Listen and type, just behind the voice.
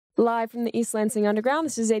Live from the East Lansing Underground,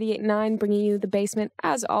 this is 88.9, bringing you The Basement,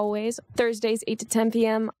 as always, Thursdays, 8 to 10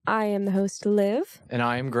 p.m. I am the host, Liv. And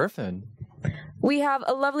I am Griffin. We have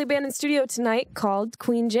a lovely band in studio tonight called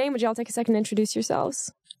Queen Jayne. Would y'all take a second to introduce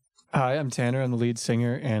yourselves? Hi, I'm Tanner. I'm the lead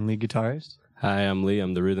singer and lead guitarist. Hi, I'm Lee.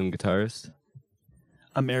 I'm the rhythm guitarist.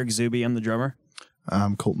 I'm Eric Zuby. I'm the drummer.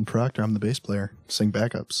 I'm Colton Proctor. I'm the bass player. Sing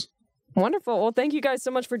backups. Wonderful. Well, thank you guys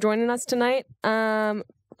so much for joining us tonight.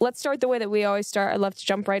 Let's start the way that we always start. I'd love to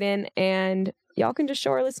jump right in, and y'all can just show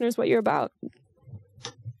our listeners what you're about.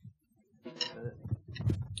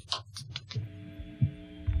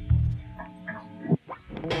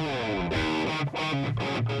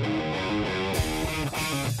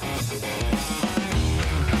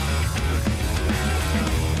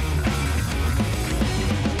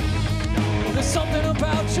 There's something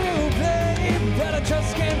about you, babe, that I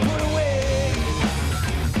just can't put away.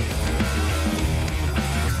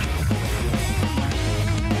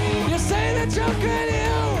 You say that you could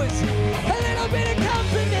use a little bit of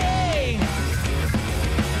company.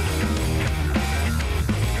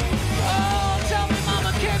 Oh, tell me,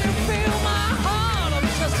 mama, can you feel my heart? I'm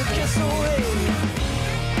just a kiss away.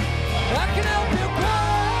 I can help you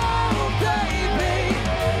grow, baby.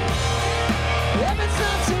 If it's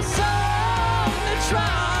not too soon to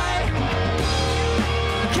try,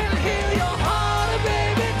 can I heal your heart,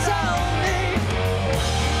 baby? Tell me,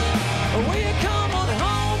 will you come on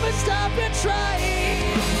home and stop your trying?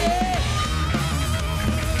 Yeah.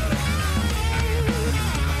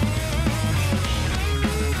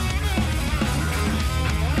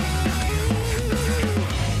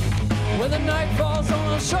 When the night falls on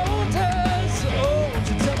our shoulders, oh, won't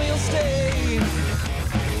you tell me you'll stay?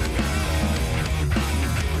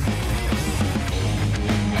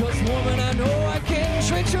 'Cause woman, I know I can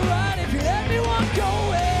treat you right if you let me walk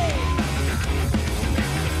away.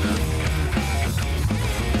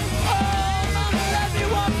 Oh, mama, let me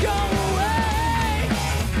walk away.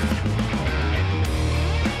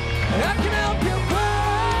 I can help you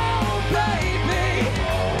grow, baby.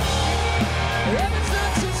 If it's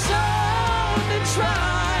not too soon to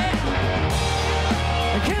try,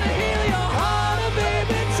 can I heal your heart,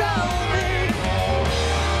 baby? Tell me,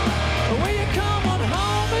 will you come on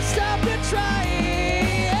home and stop your trying?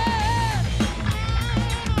 Yeah.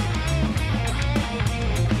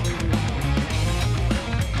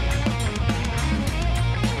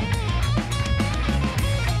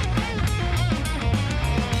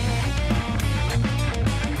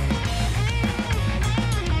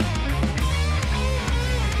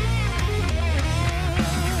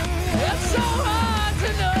 It's so hard to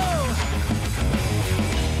know.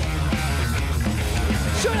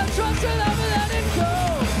 Should I trust your love and let it go?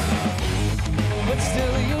 But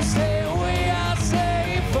still you stay away, I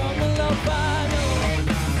say, from the love I know.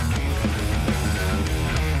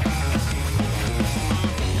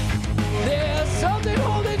 There's something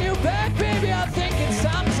holding you back, baby. I think it's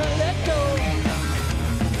time to let go.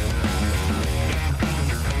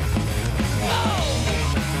 Oh!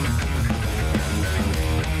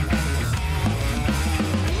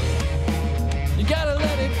 You gotta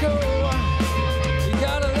let it go. You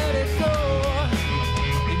gotta let it go.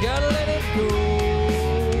 You gotta let it go.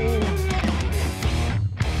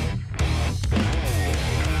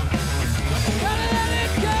 Gotta let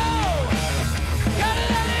it go. Gotta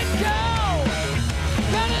let it go.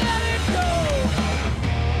 Gotta let it go.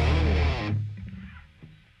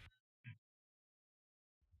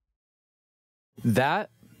 That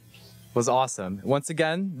was awesome. Once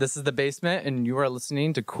again, this is The Basement, and you are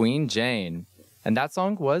listening to Queen Jayne. And that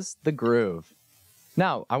song was The Groove.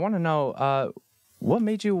 Now, I want to know, what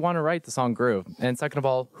made you want to write the song Groove? And second of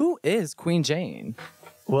all, who is Queen Jayne?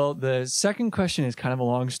 Well, the second question is kind of a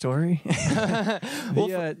long story.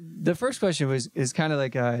 The first question is kind of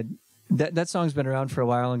like that song's been around for a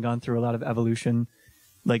while and gone through a lot of evolution.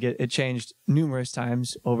 Like it changed numerous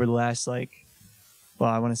times over the last I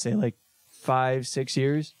want to say 5-6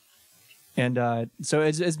 years. And so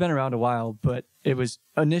it's been around a while, but it was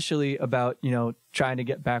initially about, trying to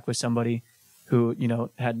get back with somebody who,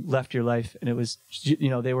 had left your life, and it was,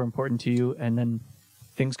 they were important to you. And then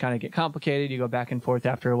things kind of get complicated. You go back and forth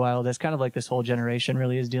after a while. That's kind of like this whole generation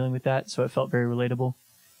really is dealing with that. So it felt very relatable.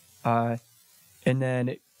 And then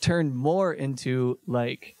it turned more into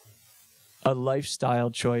like a lifestyle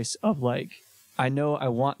choice of I know I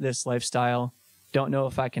want this lifestyle. Don't know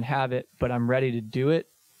if I can have it, but I'm ready to do it.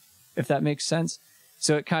 If that makes sense.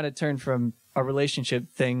 So it kind of turned from a relationship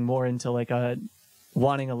thing more into a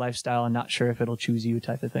wanting a lifestyle and not sure if it'll choose you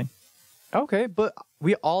type of thing. Okay, but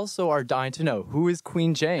we also are dying to know, who is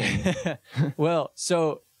Queen Jayne? Well,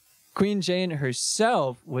 so Queen Jayne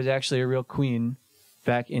herself was actually a real queen.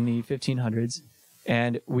 back in the 1500s.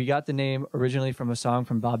 And we got the name originally from a song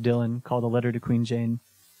from Bob Dylan called A Letter to Queen Jayne.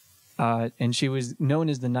 And she was known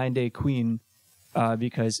as the 9-Day Queen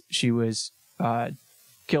because she was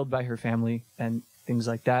killed by her family and things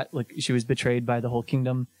like that. Like, she was betrayed by the whole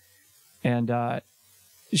kingdom. And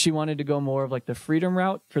she wanted to go more of like the freedom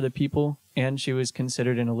route for the people. And she was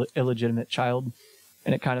considered an illegitimate child.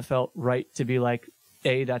 And it kind of felt right to be like,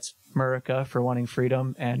 A, that's America for wanting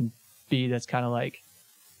freedom. And B, that's kind of like,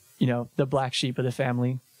 you know, the black sheep of the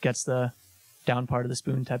family gets the down part of the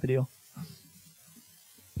spoon type of deal.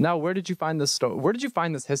 Now, where did you find this story? Where did you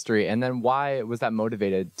find this history? And then why was that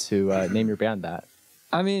motivated to name your band that?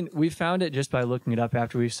 I mean, we found it just by looking it up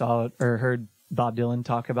after we saw it or heard Bob Dylan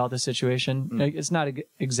talk about the situation. Like, it's not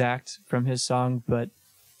exact from his song, but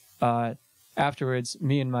afterwards,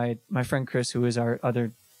 me and my friend Chris, who was our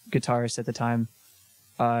other guitarist at the time,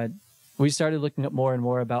 we started looking up more and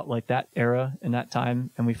more about like that era and that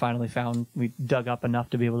time, and we finally we dug up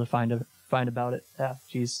enough to be able to find about it.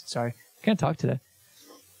 Geez, sorry, can't talk today.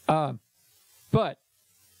 But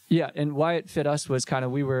yeah, and why it fit us was kind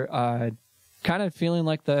of we were kind of feeling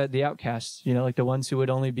like the outcasts, you know, like the ones who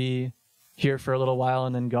would only be here for a little while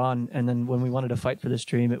and then gone. And then when we wanted to fight for this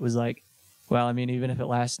dream, it was like, well, I mean, even if it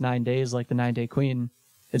lasts 9 days, like the 9-Day Queen,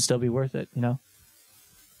 it'd still be worth it, you know?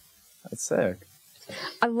 That's sick.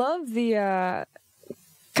 I love the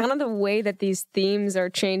kind of the way that these themes are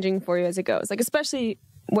changing for you as it goes. Like, especially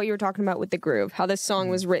what you were talking about with the groove, how this song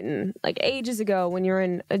was written like ages ago when you're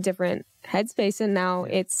in a different headspace, and now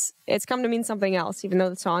it's come to mean something else, even though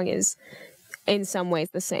the song is in some ways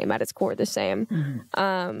the same, at its core the same.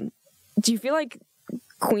 Do you feel like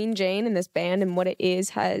Queen Jayne and this band and what it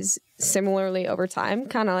is has similarly over time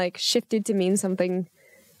kind of like shifted to mean something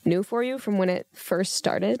new for you from when it first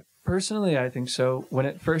started? Personally, I think so. When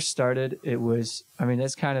it first started, it was, I mean,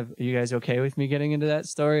 that's kind of, are you guys okay with me getting into that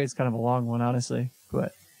story? It's kind of a long one, honestly,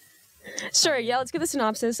 but. Sure, yeah, let's give the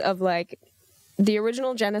synopsis of like the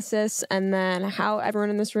original genesis and then how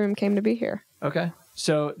everyone in this room came to be here. Okay.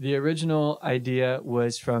 So the original idea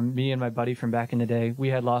was from me and my buddy from back in the day. We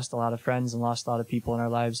had lost a lot of friends and lost a lot of people in our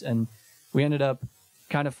lives, and we ended up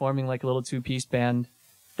kind of forming like a little 2-piece band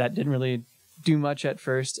that didn't really do much at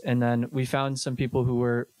first, and then we found some people who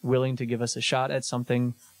were willing to give us a shot at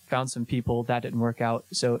something, found some people that didn't work out,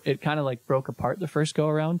 so it kind of like broke apart the first go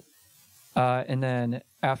around, and then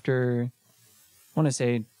after I want to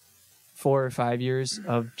say 4 or 5 years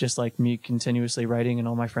of just like me continuously writing and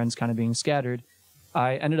all my friends kind of being scattered,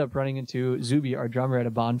 I ended up running into Zuby, our drummer, at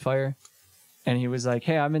a bonfire, and he was like,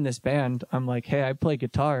 hey, I'm in this band. I'm like, hey, I play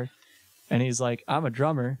guitar. And he's like, I'm a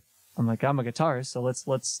drummer. I'm like, I'm a guitarist, so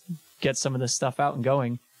let's get some of this stuff out and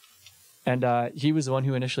going. And he was the one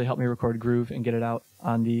who initially helped me record Groove and get it out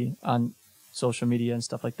on social media and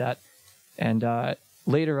stuff like that. And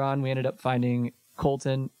later on, we ended up finding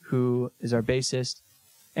Colton, who is our bassist.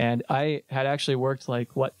 And I had actually worked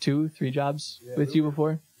like, 2-3 jobs with you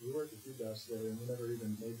before? We worked a few jobs together, and we never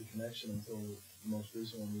even made the connection until the most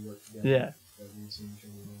recent one we worked together. Yeah. That we'd seen each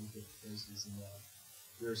other when we did places, and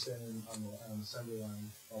we were standing on the assembly line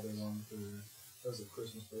all day long for, that was a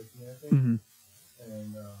Christmas break for me, I think. Mm-hmm.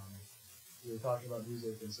 And we were talking about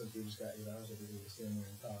music, and since we just got 8 hours, we were standing there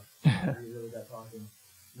and talk. We really got talking.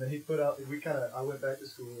 And then he put out, I went back to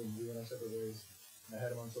school, and we went our separate ways, and I had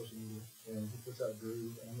him on social media, and he puts out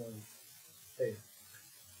Groove, and I'm like, hey,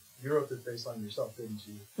 you wrote this bass line yourself, didn't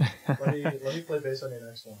you? Let me play bass on your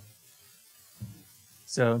next one.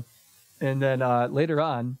 So, and then later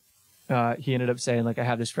on, he ended up saying, like, I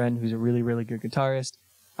have this friend who's a really, really good guitarist.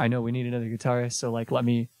 I know we need another guitarist, so like let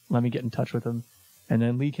me get in touch with him. And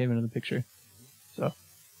then Lee came into the picture. So,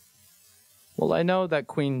 well, I know that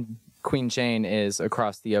Queen Jayne is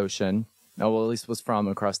across the ocean. Oh, well, at least was from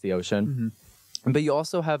across the ocean. Mm-hmm. But you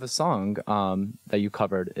also have a song that you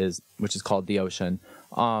covered which is called "The Ocean."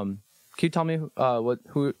 Can you tell me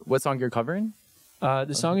what song you're covering?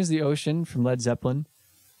 The song is "The Ocean" from Led Zeppelin,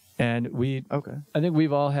 and I think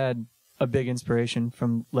we've all had a big inspiration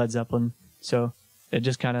from Led Zeppelin, so it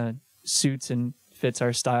just kind of suits and fits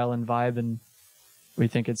our style and vibe, and we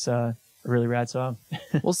think it's a really rad song.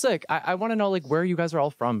 Well, sick. I want to know like where you guys are all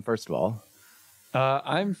from, first of all.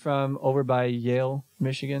 I'm from over by Yale,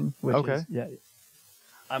 Michigan. Which is, yeah.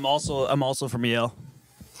 I'm also from Yale.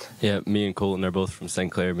 Yeah, me and Colton are both from St.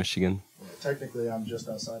 Clair, Michigan. Technically, I'm just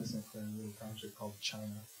outside of St. Clair in a little township called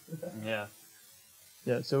China.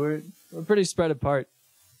 Yeah, so we're pretty spread apart,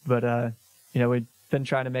 but we've been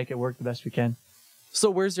trying to make it work the best we can. So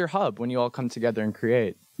where's your hub when you all come together and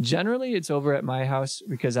create? Generally, it's over at my house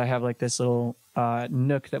because I have like this little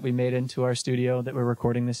nook that we made into our studio that we're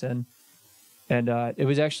recording this in. And it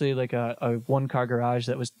was actually like a one-car garage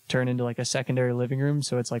that was turned into like a secondary living room.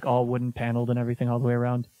 So it's like all wooden paneled and everything all the way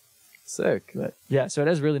around. Sick. But yeah, so it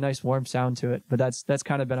has a really nice warm sound to it. But that's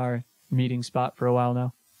kind of been our meeting spot for a while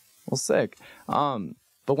now. Well, sick.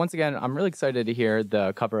 But once again, I'm really excited to hear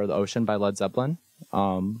the cover of The Ocean by Led Zeppelin.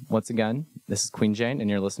 Once again, this is Queen Jayne, and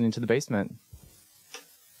you're listening to The Basement.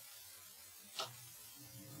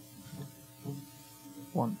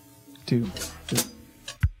 1, 2, 3.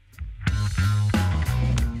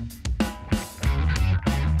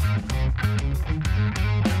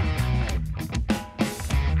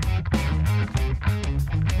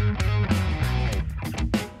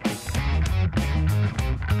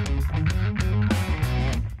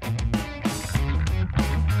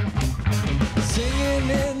 Singing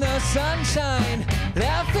in the sunshine,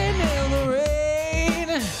 laughing in the rain,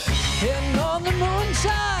 hitting on the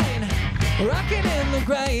moonshine, rocking in the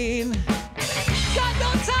grain. Got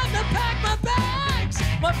no time to pack my bags,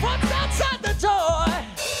 my foot's outside the door.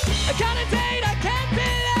 I got a date, I can't be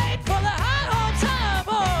late for the high home time.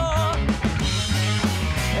 Oh.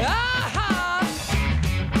 Ah-ha.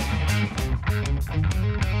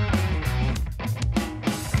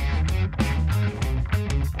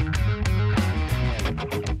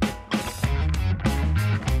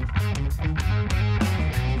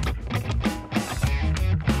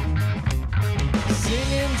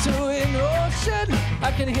 Singing to an ocean,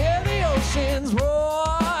 I can hear the oceans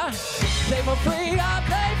roar. Play for free, I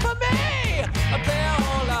play for me, I play a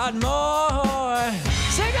whole lot more.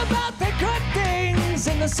 Sing about the good things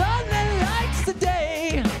in the sun that lights the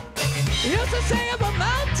day. Used to sing about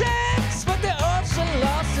mountains, but the ocean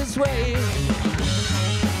lost its way.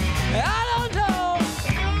 I don't know.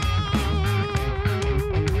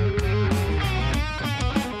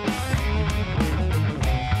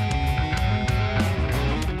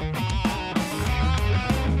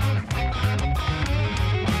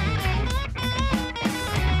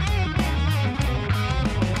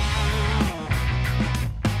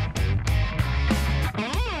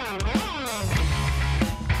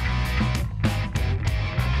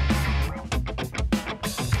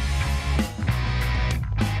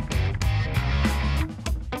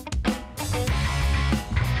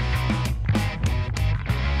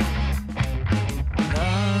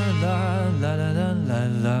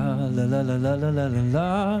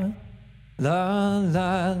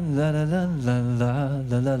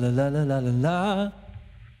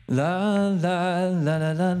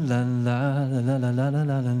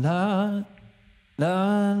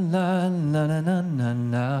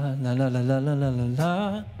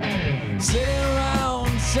 Sitting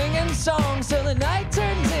around singing songs till the night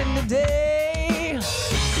turns into day.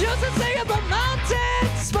 Used to sing about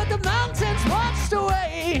mountains, but the mountains washed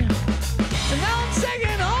away. And now I'm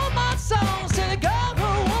singing all my songs to the girl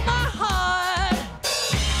who won my heart.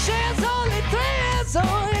 She's only 3 years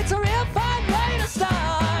old, it's a real fine way to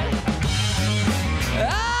start.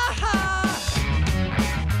 Ah-ha.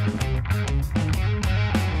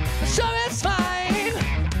 Sure it's fine.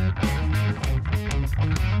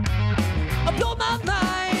 I blow my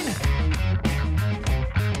mind.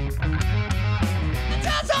 The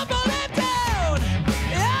time's up on it down.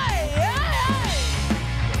 Yeah, yeah, yeah.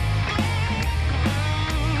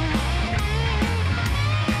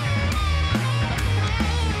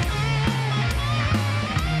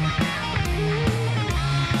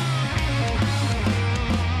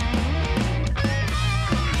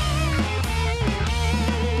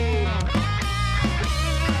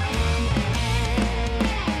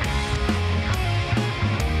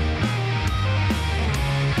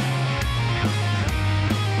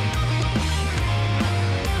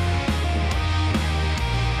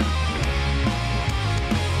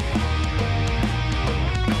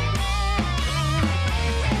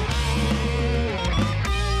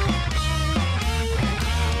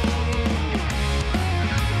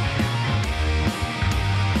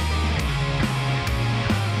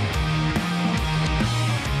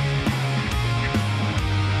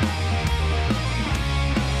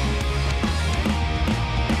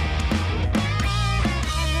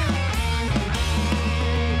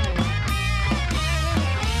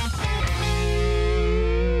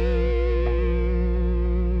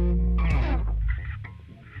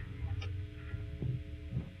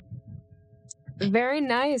 Very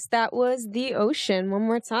nice. That was The Ocean. One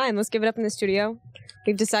more time. Let's give it up in the studio.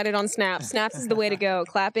 We've decided on snaps. Snaps is the way to go.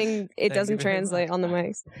 Clapping, it doesn't translate on the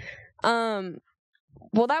mics.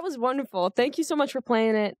 Well, that was wonderful. Thank you so much for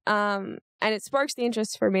playing it. And it sparks the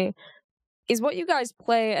interest for me. Is what you guys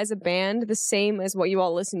play as a band the same as what you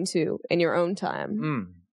all listen to in your own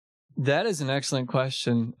time? That is an excellent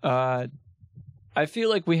question. I feel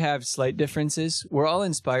like we have slight differences. We're all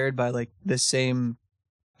inspired by like the same,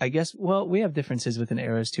 I guess. Well, we have differences within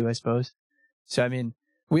eras too, I suppose. So I mean,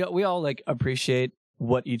 we all like appreciate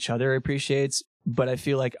what each other appreciates, but I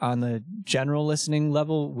feel like on the general listening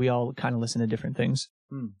level, we all kind of listen to different things.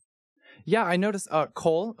 Yeah, I noticed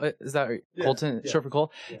Cole, is that Colton, short for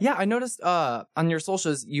Cole? Yeah, I noticed on your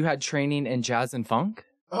socials you had training in jazz and funk.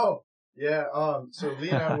 Oh, yeah. So Lee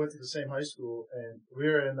and I went to the same high school, and we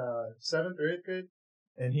were in 7th or 8th grade,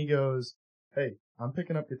 and he goes, "Hey, I'm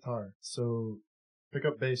picking up guitar, so pick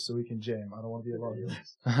up bass so we can jam. I don't want to be alone with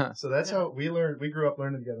this." So that's how we learned. We grew up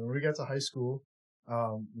learning together. When we got to high school,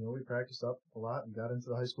 we practiced up a lot and got into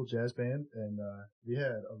the high school jazz band, and we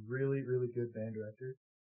had a really, really good band director,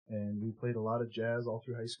 and we played a lot of jazz all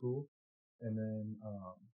through high school. And then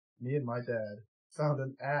me and my dad found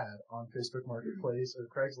an ad on Facebook Marketplace or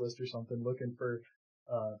Craigslist or something looking for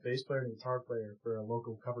a bass player and guitar player for a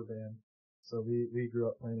local cover band. So we grew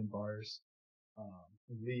up playing in bars.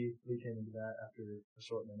 And Lee came into that after a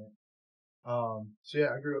short minute. So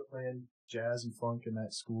yeah, I grew up playing jazz and funk in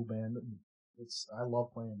that school band. I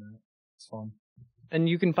love playing that. It's fun. And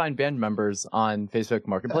you can find band members on Facebook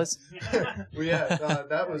Marketplace. Well, yeah,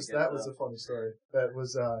 that was a funny story. That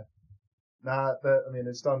was not that. I mean,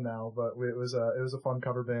 it's done now, but it was a fun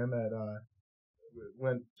cover band that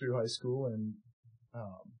went through high school, and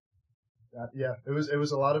it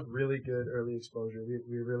was a lot of really good early exposure.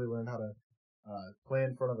 We really learned how to play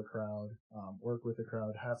in front of a crowd, work with the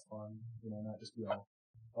crowd, have fun. Not just be all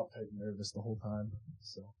uptight and nervous the whole time.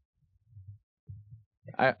 So.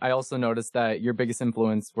 I also noticed that your biggest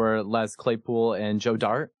influence were Les Claypool and Joe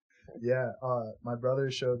Dart. Yeah, my brother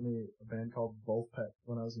showed me a band called Wolfpack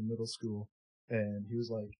when I was in middle school, and he was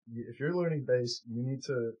like, "If you're learning bass, you need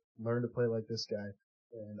to learn to play like this guy."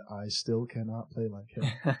 And I still cannot play like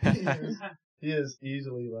him. He is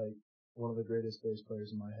easily like one of the greatest bass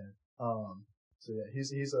players in my head. So yeah,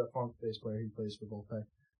 he's a funk bass player. He plays for Wolfpack.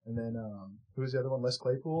 And then, who's the other one? Les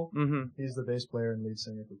Claypool? Mm-hmm. He's the bass player and lead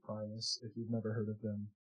singer for Primus. If you've never heard of them,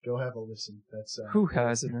 go have a listen. That's, Who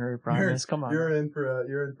hasn't heard Primus? Come on. You're in for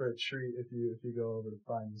a treat if you go over to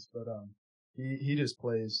Primus. But, he just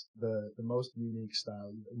plays the most unique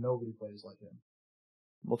style. Nobody plays like him.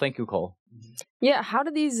 Well, thank you, Cole. Yeah, how do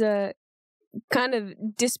these kind of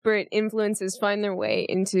disparate influences find their way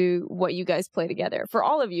into what you guys play together? For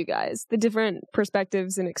all of you guys, the different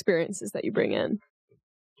perspectives and experiences that you bring in.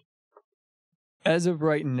 As of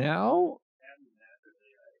right now,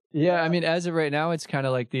 yeah, I mean, as of right now, it's kind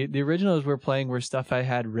of like the originals we're playing were stuff I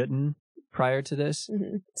had written prior to this.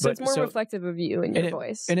 Mm-hmm. So it's more reflective of you and your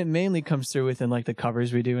voice. And it mainly comes through within like the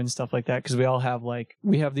covers we do and stuff like that, because we all have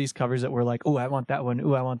we have these covers that we're like, oh, I want that one.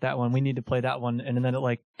 Oh, I want that one. We need to play that one. And then it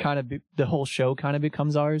like kind of the whole show kind of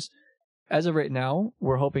becomes ours. As of right now,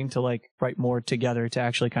 we're hoping to like write more together to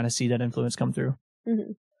actually kind of see that influence come through.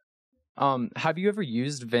 Mm-hmm. Have you ever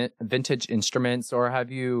used vintage instruments, or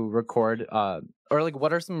have you record, or like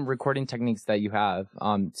what are some recording techniques that you have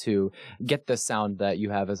to get the sound that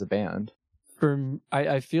you have as a band?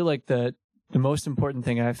 I feel like the most important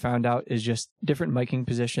thing I've found out is just different miking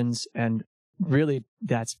positions, and really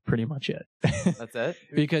that's pretty much it. That's it?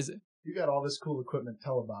 Because you got all this cool equipment.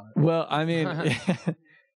 Tell about it. Well, I mean,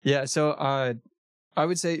 yeah. So I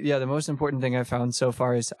would say, yeah, the most important thing I've found so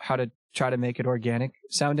far is how to try to make it organic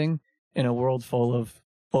sounding in a world full of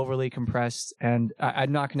overly compressed, and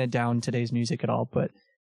I'm not going to down today's music at all, but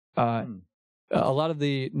a lot of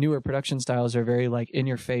the newer production styles are very like in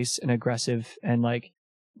your face and aggressive, and like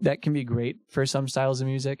that can be great for some styles of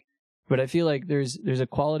music, but I feel like there's a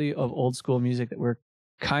quality of old school music that we're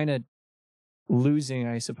kind of losing,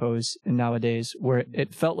 I suppose, nowadays, where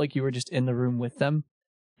it felt like you were just in the room with them.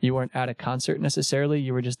 You weren't at a concert necessarily,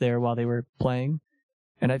 you were just there while they were playing.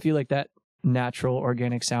 And I feel like that natural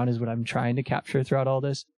organic sound is what I'm trying to capture throughout all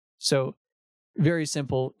this. So very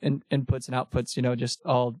simple inputs and outputs, just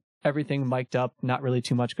everything mic'd up, not really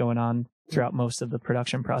too much going on throughout most of the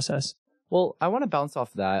production process. Well, I want to bounce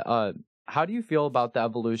off that. How do you feel about the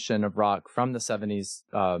evolution of rock from the 70s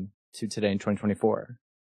to today in 2024?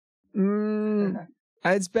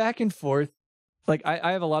 It's back and forth. Like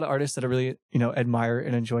I have a lot of artists that I really, admire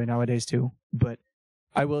and enjoy nowadays too. But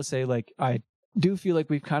I will say, like, I do feel like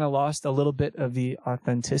we've kind of lost a little bit of the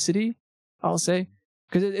authenticity, I'll say,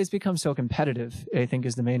 because it's become so competitive, I think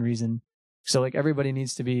is the main reason. So like everybody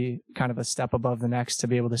needs to be kind of a step above the next to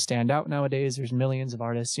be able to stand out nowadays. There's millions of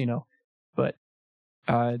artists, but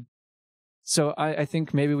so I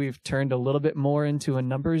think maybe we've turned a little bit more into a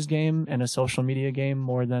numbers game and a social media game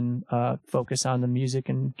more than focus on the music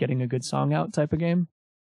and getting a good song out type of game.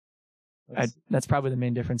 That's probably the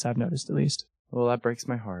main difference I've noticed, at least. Well, that breaks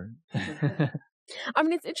my heart. I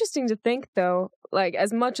mean, it's interesting to think, though, like,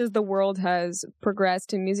 as much as the world has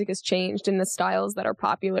progressed and music has changed and the styles that are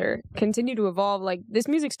popular continue to evolve, like, this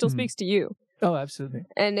music still speaks to you. Oh, absolutely.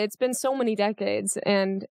 And it's been so many decades.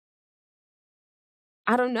 And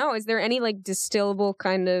I don't know, is there any, like, distillable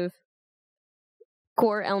kind of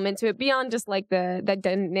core element to it beyond just, like, the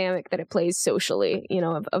dynamic that it plays socially, you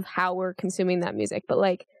know, of how we're consuming that music? But,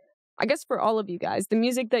 like, I guess for all of you guys, the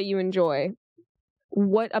music that you enjoy,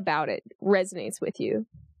 what about it resonates with you?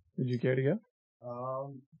 Would you care to go?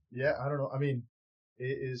 Yeah, I don't know. I mean,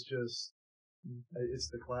 it is just, it's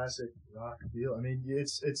the classic rock deal. I mean,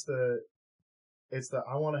 it's the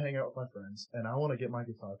I want to hang out with my friends and I want to get my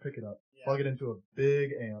guitar, pick it up, plug it into a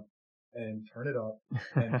big amp and turn it up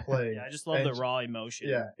and play. Yeah, I just love the raw emotion.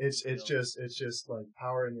 Yeah, it's just like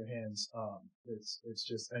power in your hands. It's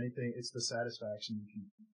just anything. It's the satisfaction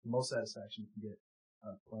the most satisfaction you can get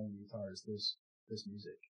playing the guitar is this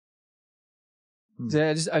music.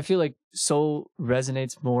 Yeah, I feel like soul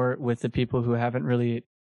resonates more with the people who haven't really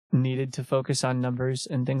needed to focus on numbers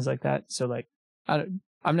and things like that. So like,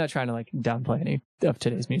 I'm not trying to like downplay any of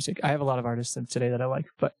today's music. I have a lot of artists of today that I like,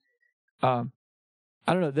 but I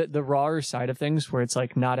don't know, the rawer side of things where it's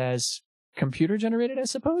like not as computer generated, I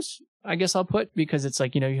suppose, I guess I'll put, because it's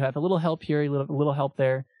like, you know, you have a little help here, a little help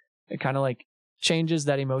there. It kind of like changes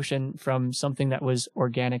that emotion from something that was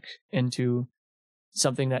organic into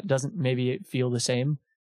something that doesn't maybe feel the same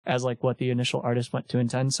as like what the initial artist went to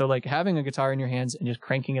intend. So like having a guitar in your hands and just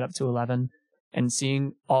cranking it up to 11 and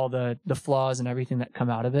seeing all the flaws and everything that come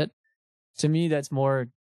out of it, to me, that's more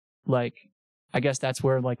like, I guess that's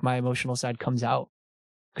where like my emotional side comes out.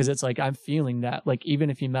 Cause it's like, I'm feeling that, like, even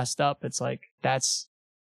if he messed up, it's like, that's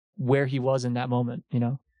where he was in that moment, you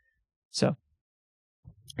know? So.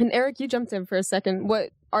 And Eric, you jumped in for a second.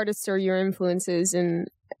 What artists are your influences and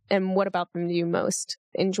what about them do you most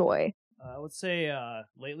enjoy? I would say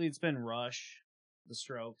lately it's been Rush, The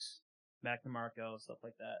Strokes, Mac DeMarco, stuff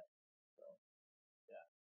like that. So, yeah,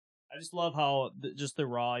 I just love how just the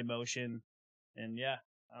raw emotion, and yeah,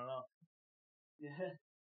 I don't know. Yeah.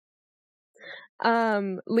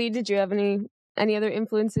 Lee, did you have any other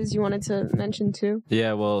influences you wanted to mention too?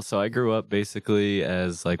 Yeah, well, so I grew up basically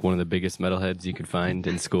as like one of the biggest metalheads you could find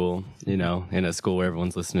in school, you know, in a school where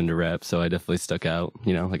everyone's listening to rap. So I definitely stuck out,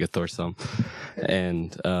 you know, like a sore thumb.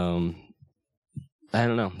 And I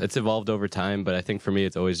don't know, it's evolved over time, but I think for me,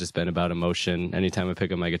 it's always just been about emotion. Anytime I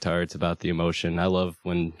pick up my guitar, it's about the emotion. I love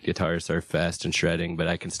when guitars are fast and shredding, but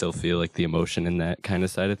I can still feel like the emotion in that kind of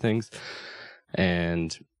side of things.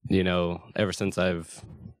 And, you know, ever since I've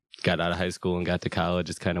got out of high school and got to college,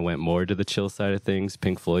 it's kind of went more to the chill side of things.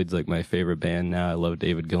 Pink Floyd's like my favorite band now. I love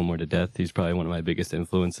David Gilmour to death. He's probably one of my biggest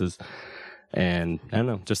influences. And I don't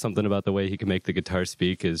know, just something about the way he can make the guitar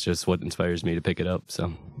speak is just what inspires me to pick it up.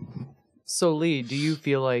 So Lee, do you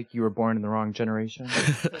feel like you were born in the wrong generation?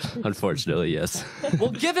 Unfortunately, yes.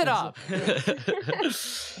 Well, give it up.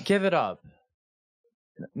 Give it up.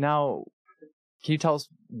 Now, can you tell us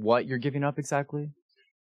what you're giving up exactly?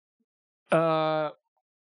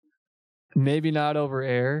 Maybe not over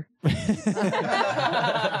air.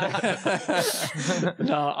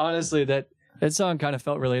 No, honestly, that song kind of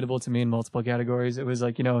felt relatable to me in multiple categories. It was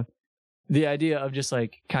like, you know, the idea of just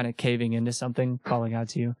like kind of caving into something, calling out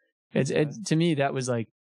to you. It's to me, that was like,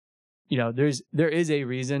 you know, there is a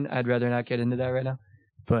reason. I'd rather not get into that right now,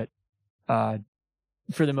 but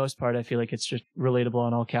for the most part, I feel like it's just relatable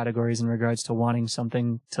in all categories in regards to wanting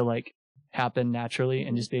something to like happen naturally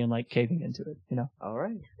and just being like caving into it, you know? All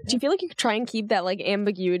right. Do you feel like you could try and keep that like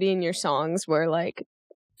ambiguity in your songs where like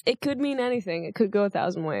it could mean anything? It could go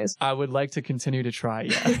 1,000 ways. I would like to continue to try,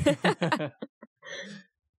 yeah.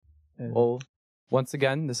 Well, once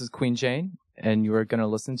again, this is Queen Jayne, and you are going to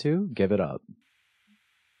listen to Give It Up.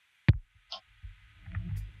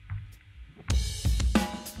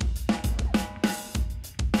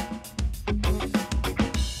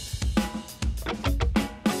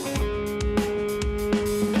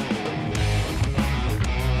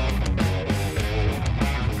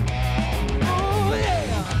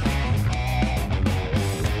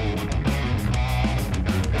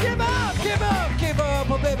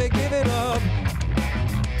 Baby, give it up.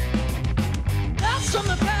 That's from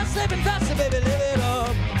the past, living faster, baby, live it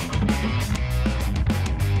up.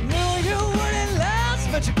 Knew you wouldn't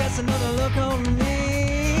last, but you cast another look on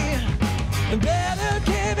me. Better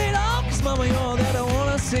give it up, 'cause mama, you're all that I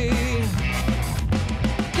wanna see.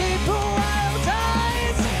 Keep your wild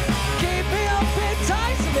eyes, keep me up in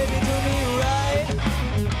tight, so baby, do me right.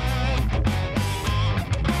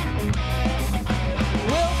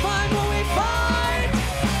 We'll find what we find.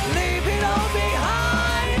 Leave it all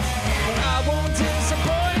behind. I won't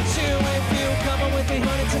disappoint you if you come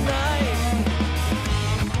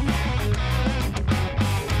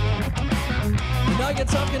you're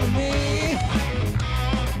talking to me.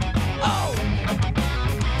 Oh!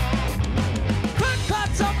 Crackpot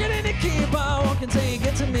talking and you keep on walking till you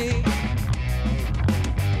get to me.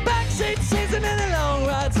 Backseat season and a long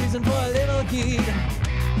ride season for a little heat.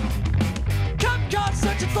 Cop cars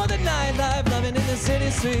searching for the nightlife, loving in the city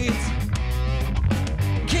streets.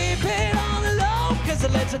 Keep it on the low, cause the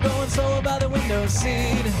lights are going slow by the window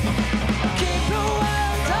seat. Keep your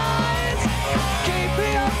wild eyes, keep